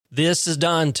This is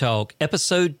Don Talk,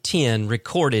 episode 10,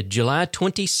 recorded July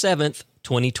 27th,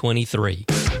 2023.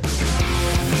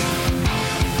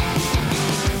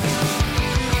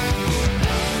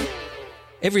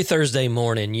 Every Thursday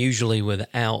morning, usually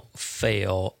without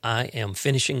fail, I am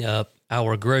finishing up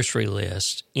our grocery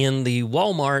list in the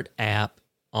Walmart app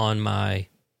on my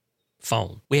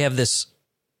phone. We have this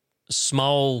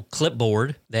small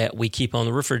clipboard that we keep on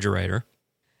the refrigerator,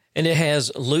 and it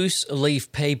has loose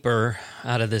leaf paper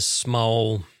out of this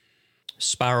small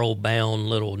spiral-bound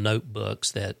little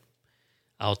notebooks that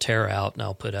I'll tear out and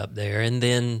I'll put up there. And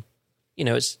then, you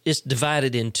know, it's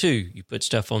divided in two. You put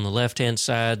stuff on the left-hand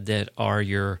side that are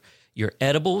your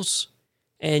edibles,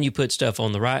 and you put stuff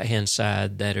on the right-hand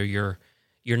side that are your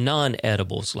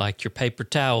non-edibles, like your paper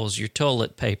towels, your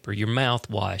toilet paper, your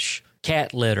mouthwash,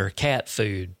 cat litter, cat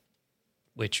food,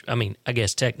 which, I mean, I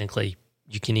guess technically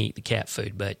you can eat the cat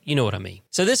food, but you know what I mean.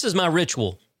 So this is my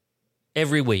ritual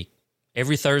every week,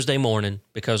 every Thursday morning,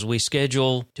 because we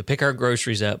schedule to pick our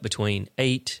groceries up between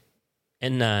 8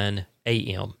 and 9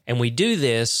 a.m. And we do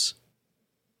this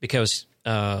because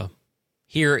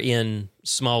here in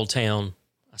small town,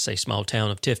 I say small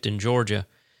town of Tifton, Georgia,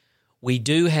 we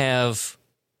do have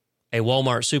a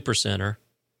Walmart Supercenter,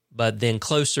 but then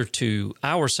closer to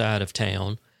our side of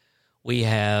town, we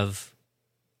have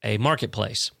a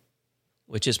marketplace,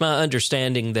 which is my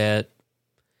understanding that,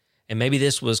 and maybe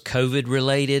this was COVID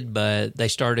related, but they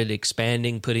started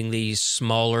expanding, putting these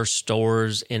smaller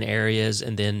stores in areas,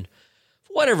 and then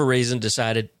for whatever reason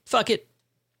decided, fuck it,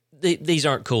 these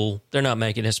aren't cool. They're not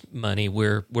making us money.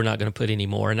 We're not going to put any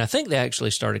more. And I think they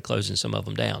actually started closing some of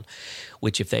them down,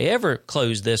 which if they ever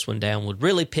closed this one down would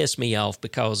really piss me off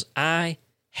because I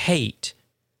hate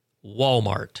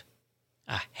Walmart.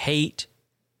 I hate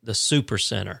the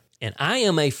Supercenter. And I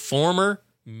am a former,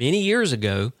 many years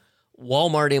ago,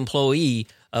 Walmart employee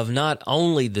of not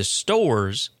only the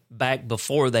stores back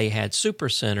before they had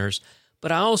Supercenters,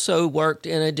 but I also worked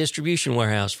in a distribution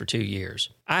warehouse for 2 years.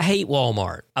 I hate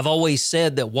Walmart. I've always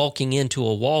said that walking into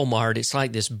a Walmart, it's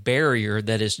like this barrier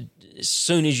that as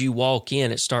soon as you walk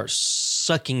in, it starts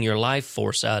sucking your life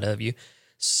force out of you,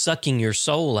 sucking your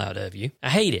soul out of you. I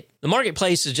hate it. The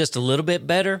marketplace is just a little bit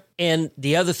better. And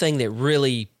the other thing that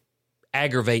really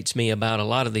aggravates me about a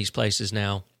lot of these places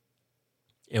now,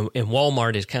 and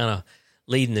Walmart is kind of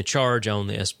leading the charge on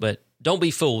this, but don't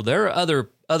be fooled. There are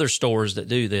other stores that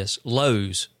do this.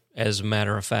 Lowe's, as a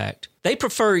matter of fact. They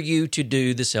prefer you to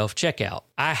do the self-checkout.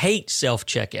 I hate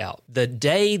self-checkout. The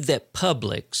day that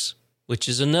Publix, which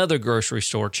is another grocery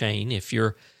store chain, if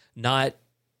you're not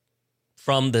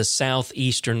from the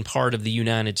southeastern part of the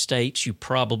United States, you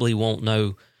probably won't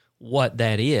know what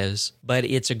that is, but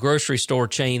it's a grocery store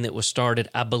chain that was started,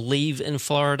 I believe, in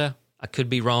Florida. I could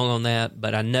be wrong on that,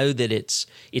 but I know that it's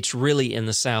really in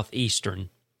the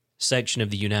southeastern section of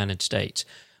the United States.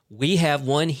 We have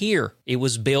one here. It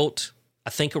was built, I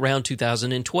think, around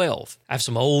 2012. I have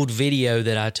some old video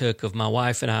that I took of my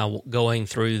wife and I going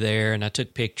through there, and I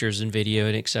took pictures and video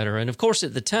and et cetera. And of course,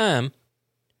 at the time,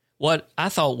 what I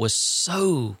thought was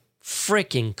so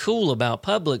freaking cool about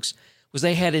Publix was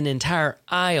they had an entire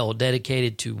aisle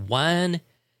dedicated to wine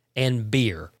and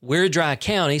beer. We're a dry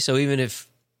county, so even if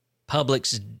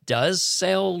Publix does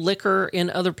sell liquor in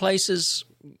other places,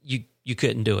 you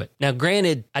couldn't do it. Now,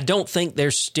 granted, I don't think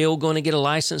they're still going to get a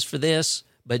license for this,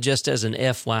 but just as an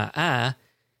FYI,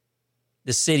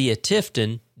 the city of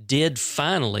Tifton did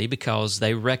finally, because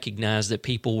they recognized that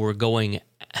people were going,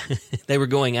 they were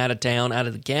going out of town, out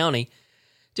of the county,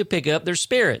 to pick up their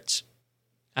spirits.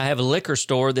 I have a liquor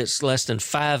store that's less than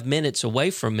 5 minutes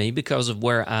away from me because of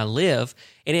where I live,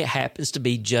 and it happens to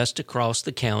be just across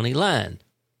the county line.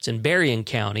 It's in Berrien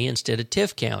County instead of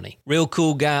Tift County. Real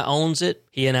cool guy owns it.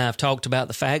 He and I have talked about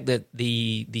the fact that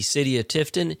the city of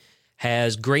Tifton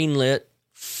has greenlit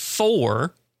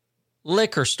 4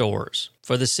 liquor stores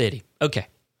for the city. Okay,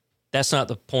 that's not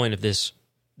the point of this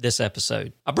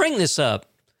episode. I bring this up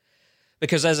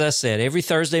because, as I said, every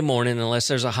Thursday morning, unless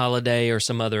there's a holiday or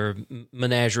some other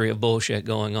menagerie of bullshit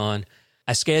going on,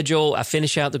 I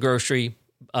finish out the grocery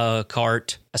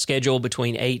cart. I schedule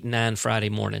between 8 and 9 Friday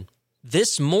morning.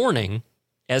 This morning,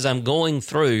 as I'm going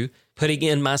through, putting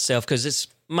in myself, because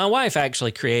my wife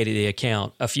actually created the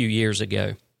account a few years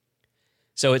ago.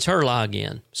 So it's her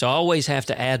login. So I always have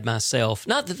to add myself.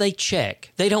 Not that they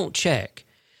check. They don't check.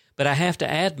 But I have to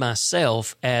add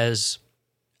myself as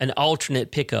an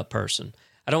alternate pickup person.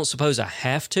 I don't suppose I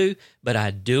have to, but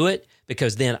I do it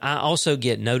because then I also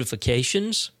get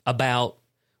notifications about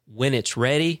when it's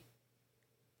ready,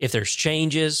 if there's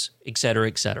changes, et cetera,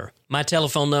 et cetera. My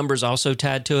telephone number is also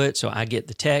tied to it, so I get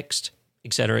the text,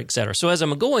 et cetera, et cetera. So as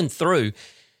I'm going through,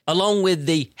 along with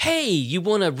the, hey, you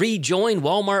want to rejoin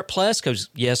Walmart Plus? Because,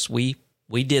 yes, we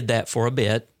did that for a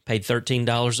bit, paid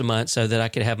 $13 a month so that I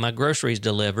could have my groceries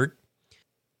delivered.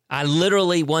 I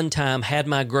literally one time had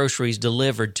my groceries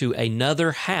delivered to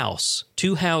another house,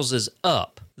 2 houses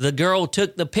up. The girl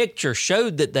took the picture,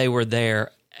 showed that they were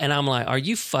there, and I'm like, are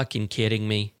you fucking kidding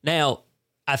me? Now,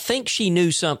 I think she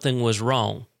knew something was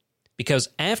wrong because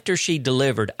after she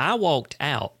delivered, I walked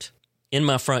out in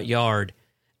my front yard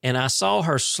and I saw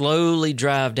her slowly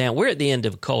drive down. We're at the end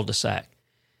of a cul-de-sac.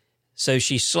 So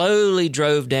she slowly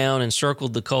drove down and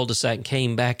circled the cul-de-sac and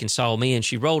came back and saw me, and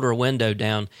she rolled her window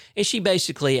down and she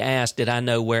basically asked, did I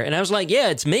know where? And I was like, yeah,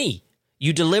 it's me.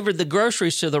 You delivered the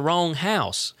groceries to the wrong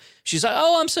house. She's like,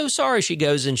 oh, I'm so sorry. She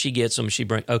goes and she gets them.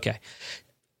 Okay.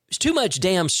 It's too much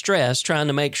damn stress trying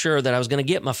to make sure that I was going to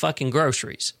get my fucking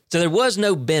groceries. So there was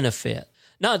no benefit.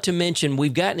 Not to mention,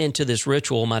 we've gotten into this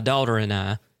ritual, my daughter and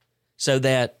I, so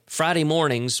that Friday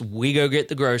mornings we go get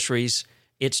the groceries.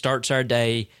 It starts our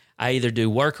day. I either do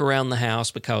work around the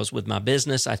house because with my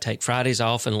business, I take Fridays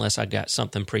off unless I got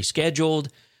something pre-scheduled,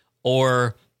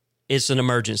 or it's an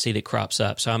emergency that crops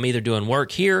up. So I'm either doing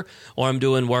work here or I'm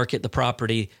doing work at the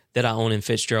property that I own in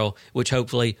Fitzgerald, which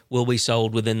hopefully will be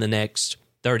sold within the next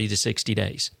 30 to 60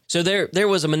 days. So there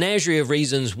was a menagerie of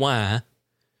reasons why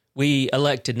we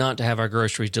elected not to have our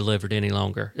groceries delivered any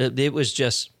longer. It was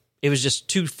just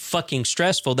too fucking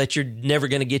stressful that you're never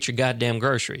going to get your goddamn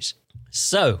groceries.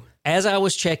 So as I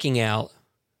was checking out,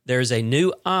 there's a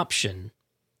new option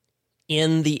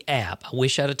in the app. I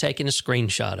wish I'd have taken a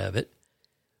screenshot of it,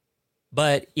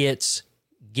 but it's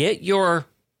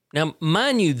now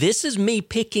mind you, this is me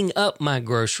picking up my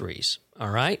groceries, all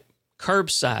right?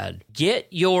 Curbside. Get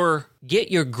your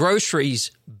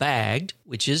groceries bagged,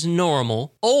 which is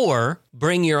normal, or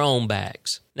bring your own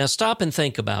bags. Now stop and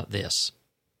think about this.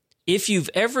 If you've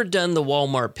ever done the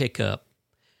Walmart pickup,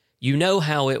 you know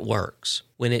how it works.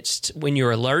 When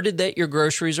you're alerted that your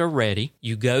groceries are ready,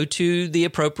 you go to the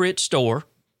appropriate store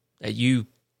that you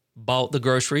bought the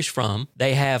groceries from.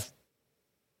 They have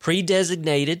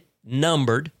pre-designated,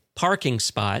 numbered parking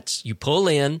spots. You pull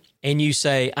in and you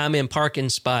say, I'm in parking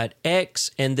spot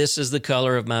X and this is the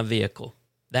color of my vehicle.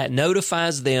 That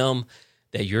notifies them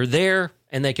that you're there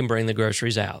and they can bring the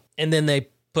groceries out. And then they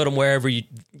put them wherever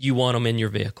you want them in your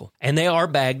vehicle. And they are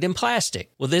bagged in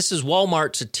plastic. Well, this is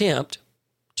Walmart's attempt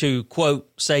to, quote,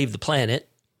 save the planet,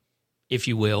 if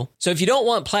you will. So if you don't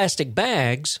want plastic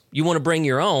bags, you want to bring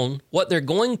your own, what they're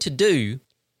going to do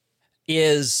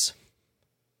is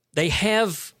they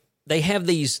have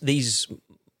these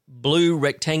blue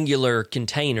rectangular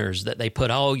containers that they put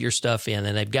all your stuff in,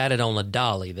 and they've got it on a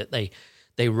dolly that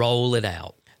they roll it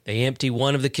out. They empty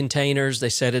one of the containers, they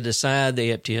set it aside.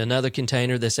 They empty another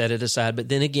container, they set it aside. But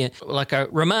then again, like I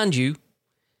remind you,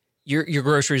 your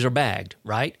groceries are bagged,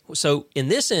 right? So in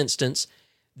this instance,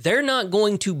 they're not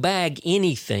going to bag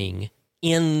anything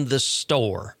in the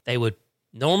store. They would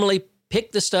normally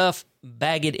pick the stuff,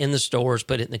 bag it in the stores,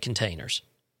 put it in the containers,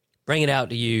 bring it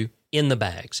out to you in the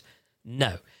bags.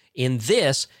 No. In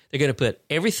this, they're going to put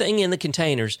everything in the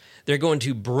containers. They're going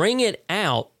to bring it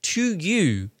out to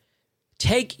you,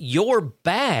 take your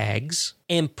bags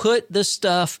and put the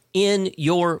stuff in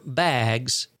your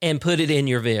bags and put it in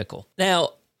your vehicle.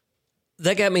 Now,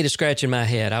 that got me to scratching my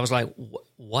head. I was like,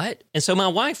 what? And so my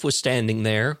wife was standing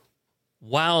there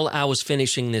while I was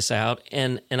finishing this out,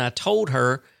 and I told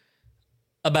her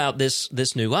about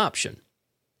this new option.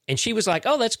 And she was like,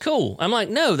 oh, that's cool. I'm like,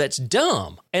 no, that's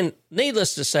dumb. And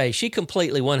needless to say, she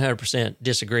completely 100%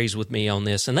 disagrees with me on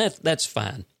this, and that's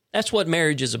fine. That's what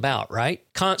marriage is about, right?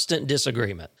 Constant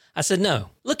disagreement. I said,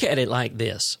 no, look at it like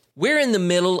this. We're in the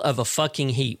middle of a fucking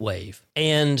heat wave.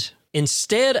 And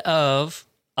instead of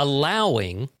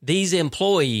allowing these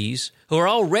employees who are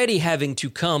already having to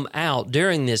come out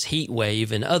during this heat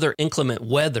wave and other inclement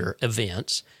weather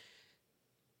events,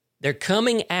 they're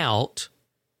coming out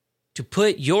to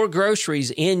put your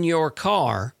groceries in your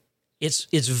car.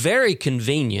 It's very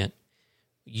convenient.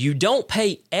 You don't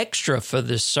pay extra for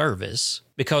this service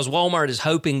because Walmart is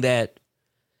hoping that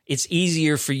it's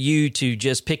easier for you to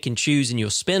just pick and choose and you'll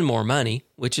spend more money,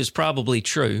 which is probably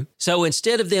true. So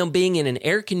instead of them being in an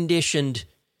air-conditioned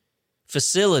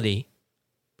facility,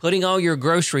 putting all your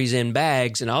groceries in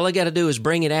bags, and all they got to do is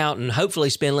bring it out and hopefully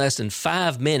spend less than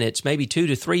 5 minutes, maybe 2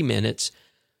 to 3 minutes,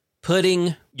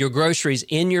 putting your groceries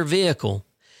in your vehicle.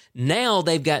 Now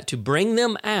they've got to bring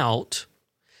them out.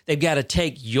 They've got to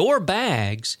take your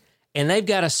bags, and they've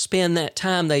got to spend that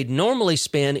time they'd normally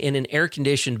spend in an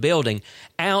air-conditioned building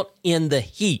out in the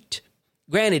heat,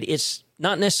 Granted, it's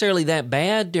not necessarily that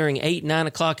bad during 8, 9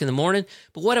 o'clock in the morning,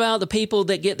 but what about the people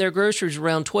that get their groceries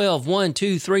around 12, 1,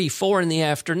 2, 3, 4 in the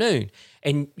afternoon?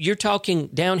 And you're talking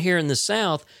down here in the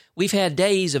South, we've had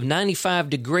days of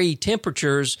 95-degree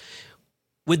temperatures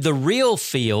with the real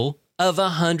feel of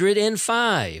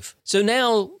 105. So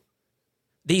now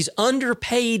these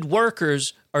underpaid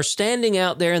workers are standing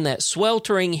out there in that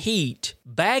sweltering heat,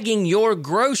 bagging your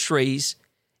groceries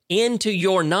into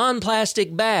your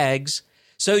non-plastic bags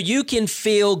so you can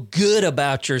feel good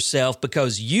about yourself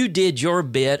because you did your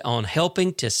bit on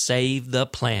helping to save the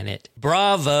planet.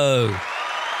 Bravo.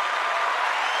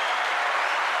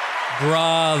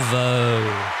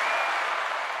 Bravo.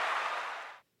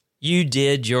 You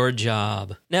did your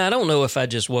job. Now, I don't know if I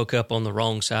just woke up on the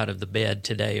wrong side of the bed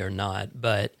today or not,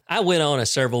 but I went on a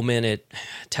several-minute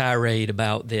tirade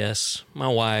about this. My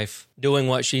wife, doing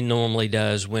what she normally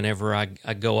does whenever I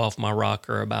go off my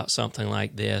rocker about something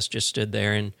like this, just stood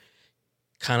there and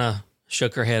kind of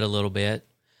shook her head a little bit.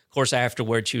 Of course,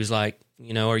 afterwards, she was like,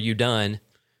 are you done?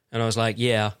 And I was like,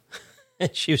 yeah.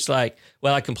 And she was like,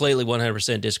 well, I completely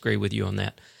 100% disagree with you on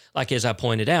that. Like, as I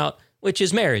pointed out, which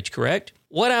is marriage, correct?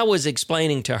 What I was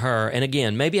explaining to her, and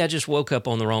again, maybe I just woke up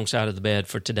on the wrong side of the bed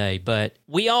for today, but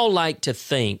we all like to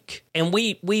think, and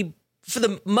we for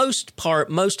the most part,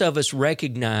 most of us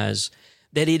recognize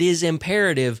that it is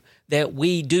imperative that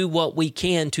we do what we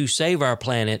can to save our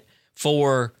planet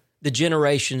for the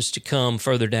generations to come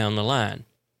further down the line.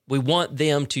 We want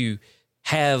them to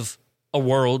have a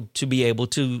world to be able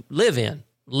to live in,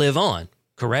 live on,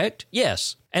 correct?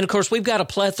 Yes. And, of course, we've got a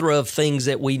plethora of things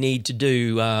that we need to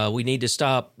do. We need to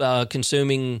stop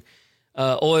consuming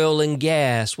oil and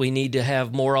gas. We need to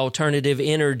have more alternative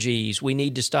energies. We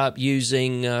need to stop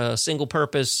using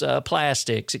single-purpose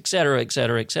plastics, et cetera, et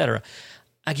cetera, et cetera.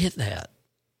 I get that.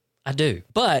 I do.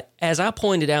 But as I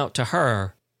pointed out to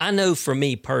her, I know for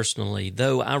me personally,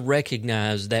 though I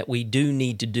recognize that we do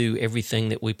need to do everything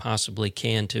that we possibly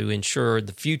can to ensure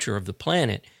the future of the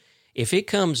planet, if it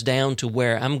comes down to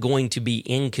where I'm going to be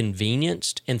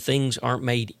inconvenienced and things aren't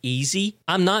made easy,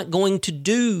 I'm not going to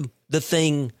do the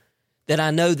thing that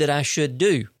I know that I should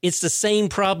do. It's the same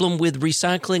problem with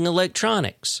recycling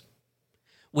electronics.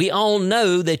 We all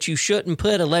know that you shouldn't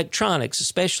put electronics,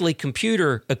 especially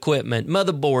computer equipment,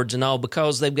 motherboards and all,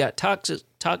 because they've got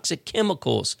toxic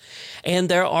chemicals. And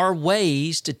there are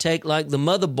ways to take like the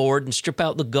motherboard and strip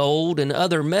out the gold and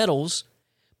other metals,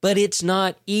 but it's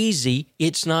not easy,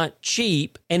 it's not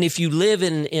cheap, and if you live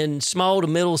in small to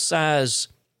middle-sized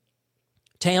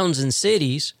towns and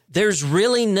cities, there's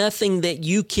really nothing that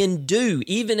you can do,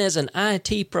 even as an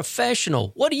IT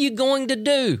professional. What are you going to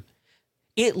do?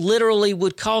 It literally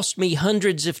would cost me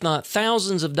hundreds, if not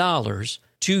thousands of dollars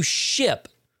to ship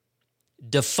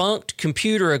defunct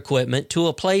computer equipment to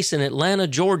a place in Atlanta,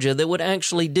 Georgia that would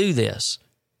actually do this.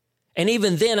 And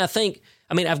even then,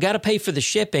 I've got to pay for the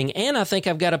shipping, and I think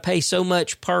I've got to pay so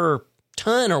much per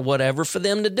ton or whatever for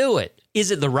them to do it.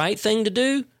 Is it the right thing to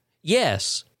do?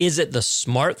 Yes. Is it the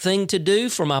smart thing to do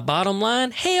for my bottom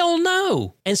line? Hell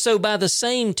no. And so by the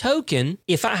same token,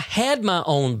 if I had my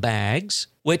own bags,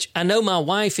 which I know my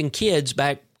wife and kids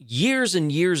back years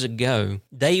and years ago,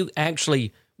 they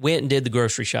actually went and did the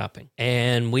grocery shopping.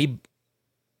 And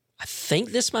I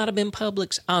think this might have been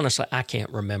Publix. Honestly, I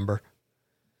can't remember.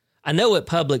 I know at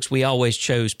Publix we always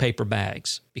chose paper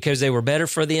bags because they were better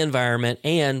for the environment,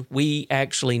 and we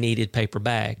actually needed paper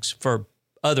bags for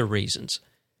other reasons.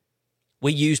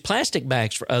 We use plastic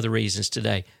bags for other reasons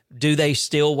today. Do they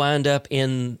still wind up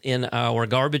in our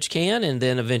garbage can and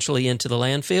then eventually into the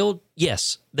landfill?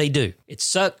 Yes, they do. It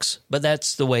sucks, but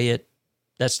that's the way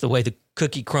the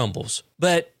cookie crumbles.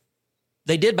 But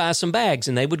they did buy some bags,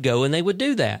 and they would go and they would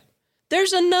do that.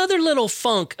 There's another little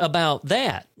funk about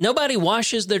that. Nobody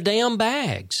washes their damn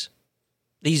bags.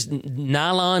 These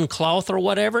nylon cloth or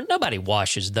whatever, nobody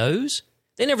washes those.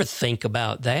 They never think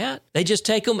about that. They just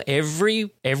take them every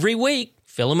week,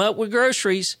 fill them up with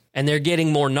groceries, and they're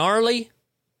getting more gnarly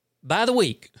by the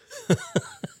week.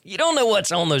 You don't know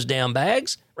what's on those damn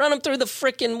bags. Run them through the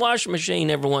frickin' washing machine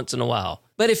every once in a while.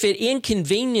 But if it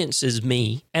inconveniences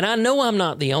me, and I know I'm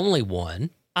not the only one,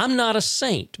 I'm not a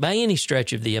saint by any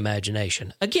stretch of the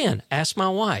imagination. Again, ask my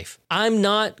wife. I'm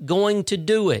not going to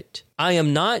do it. I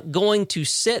am not going to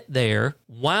sit there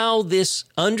while this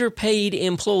underpaid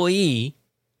employee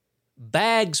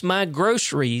bags my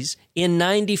groceries in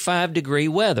 95-degree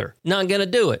weather. Not going to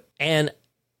do it. And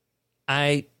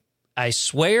I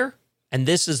swear, and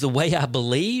this is the way I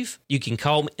believe, you can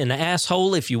call me an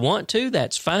asshole if you want to.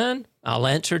 That's fine. I'll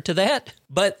answer to that.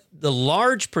 But the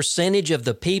large percentage of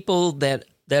the people that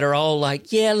are all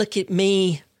like, yeah, look at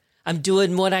me. I'm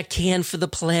doing what I can for the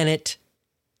planet.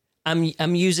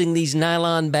 I'm using these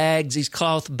nylon bags, these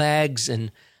cloth bags,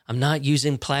 and I'm not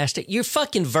using plastic. You're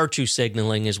fucking virtue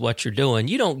signaling is what you're doing.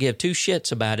 You don't give two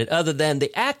shits about it other than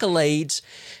the accolades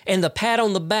and the pat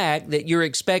on the back that you're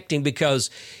expecting because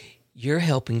you're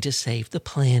helping to save the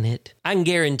planet. I can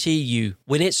guarantee you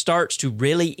when it starts to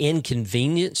really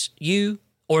inconvenience you,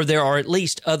 or there are at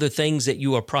least other things that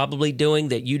you are probably doing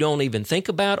that you don't even think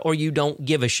about or you don't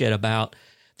give a shit about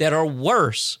that are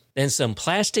worse than some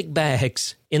plastic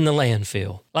bags in the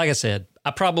landfill. Like I said,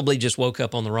 I probably just woke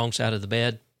up on the wrong side of the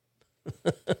bed.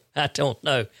 I don't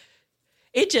know.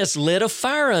 It just lit a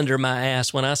fire under my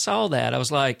ass when I saw that. I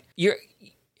was like,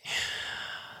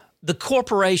 the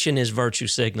corporation is virtue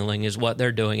signaling is what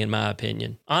they're doing, in my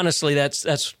opinion. Honestly,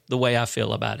 that's the way I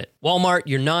feel about it. Walmart,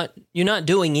 you're not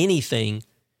doing anything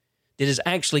that is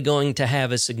actually going to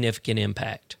have a significant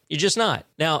impact. You're just not.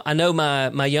 Now, I know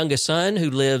my youngest son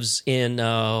who lives in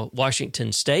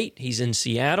Washington State. He's in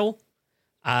Seattle.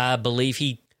 I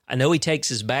know he takes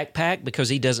his backpack because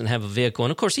he doesn't have a vehicle.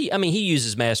 And of course, he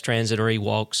uses mass transit or he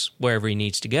walks wherever he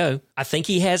needs to go. I think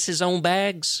he has his own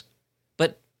bags,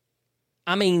 but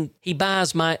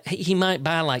he might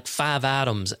buy like 5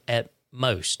 items at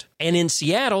most. And in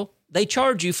Seattle, they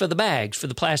charge you for the bags, for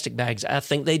the plastic bags. I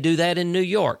think they do that in New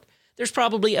York. There's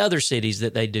probably other cities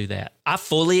that they do that. I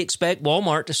fully expect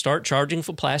Walmart to start charging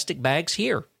for plastic bags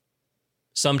here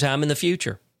sometime in the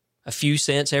future. A few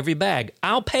cents every bag.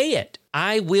 I'll pay it.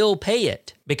 I will pay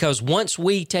it. Because once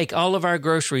we take all of our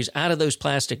groceries out of those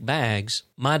plastic bags,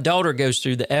 my daughter goes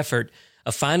through the effort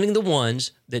of finding the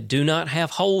ones that do not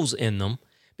have holes in them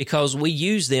because we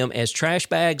use them as trash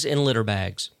bags and litter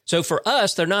bags. So for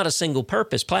us, they're not a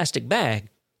single-purpose plastic bag.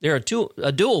 They're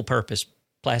a dual-purpose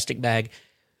plastic bag,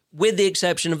 with the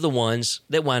exception of the ones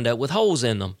that wind up with holes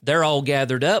in them. They're all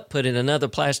gathered up, put in another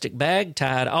plastic bag,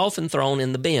 tied off, and thrown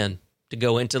in the bin to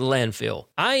go into the landfill.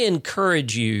 I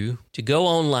encourage you to go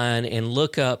online and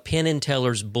look up Penn and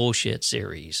Teller's Bullshit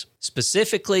series,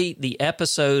 specifically the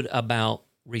episode about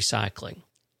recycling.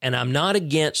 And I'm not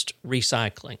against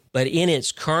recycling, but in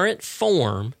its current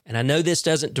form, and I know this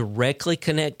doesn't directly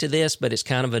connect to this, but it's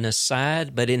kind of an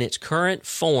aside, but in its current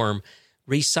form,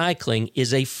 recycling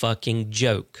is a fucking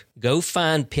joke. Go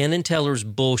find Penn and Teller's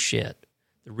Bullshit,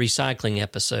 the recycling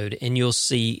episode, and you'll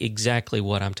see exactly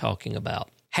what I'm talking about.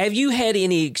 Have you had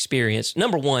any experience?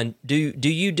 Number one, do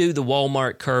you do the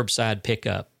Walmart curbside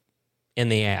pickup in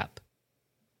the app?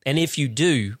 And if you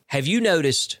do, have you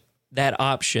noticed that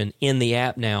option in the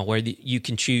app now where you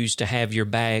can choose to have your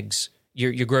bags,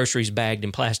 your groceries bagged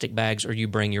in plastic bags, or you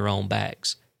bring your own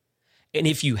bags? And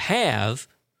if you have,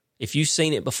 if you've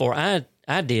seen it before I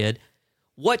did,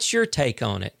 what's your take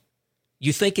on it?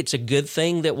 You think it's a good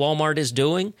thing that Walmart is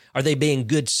doing? Are they being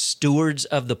good stewards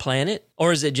of the planet?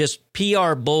 Or is it just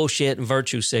PR bullshit and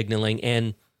virtue signaling?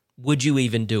 And would you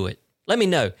even do it? Let me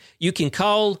know. You can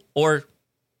call or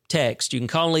text. You can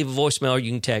call and leave a voicemail, or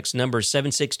you can text. Number is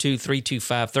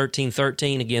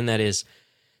 762-325-1313. Again, that is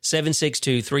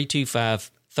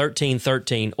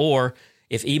 762-325-1313. Or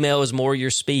if email is more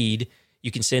your speed, you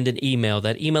can send an email.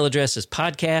 That email address is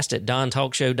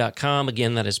podcast@dontalkshow.com.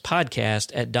 Again, that is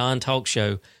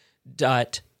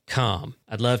podcast@dontalkshow.com.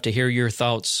 I'd love to hear your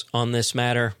thoughts on this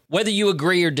matter. Whether you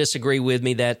agree or disagree with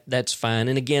me, that's fine.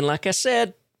 And again, like I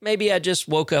said, maybe I just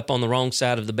woke up on the wrong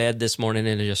side of the bed this morning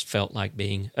and it just felt like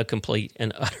being a complete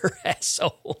and utter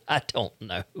asshole. I don't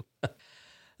know.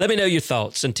 Let me know your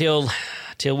thoughts. Until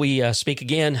we speak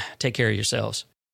again, take care of yourselves.